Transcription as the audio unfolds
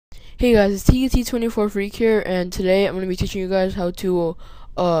Hey guys, it's TT24 Freak here, and today I'm going to be teaching you guys how to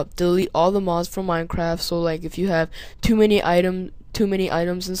delete all the mods from Minecraft. So like if you have too many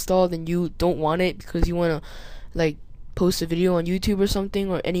items installed and you don't want it because you want to like post a video on YouTube or something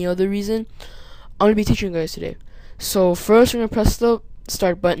or any other reason, I'm going to be teaching you guys today. So first we're going to press the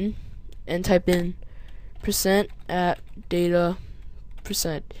start button and type in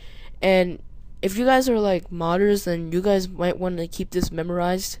 %@data%. And if you guys are like modders, then you guys might want to keep this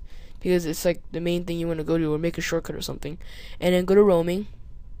memorized because it's like the main thing you want to go to, or make a shortcut or something. And then go to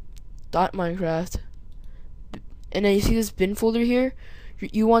roaming.minecraft, and then you see this bin folder here.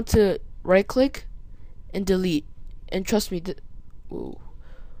 You want to right click and delete. And trust me,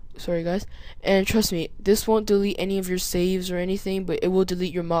 sorry guys, and trust me, this won't delete any of your saves or anything, but it will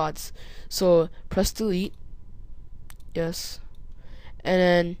delete your mods. So press delete, yes, and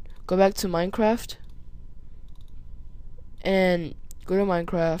then go back to Minecraft and go to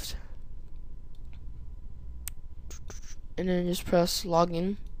Minecraft and then just press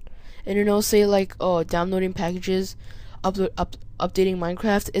login, and then it'll say like, oh, downloading packages, updating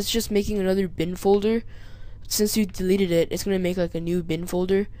Minecraft. It's just making another bin folder. Since you deleted it, it's gonna make like a new bin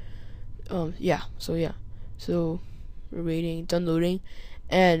folder. So we're waiting, done loading.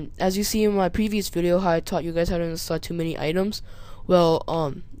 And as you see in my previous video how I taught you guys how to install too many items, well,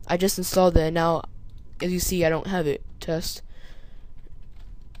 I just installed it, and now as you see I don't have it. Test.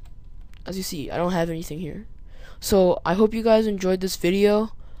 As you see, I don't have anything here. So I hope you guys enjoyed this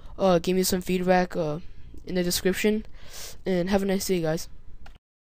video. Give me some feedback in the description, and have a nice day, guys.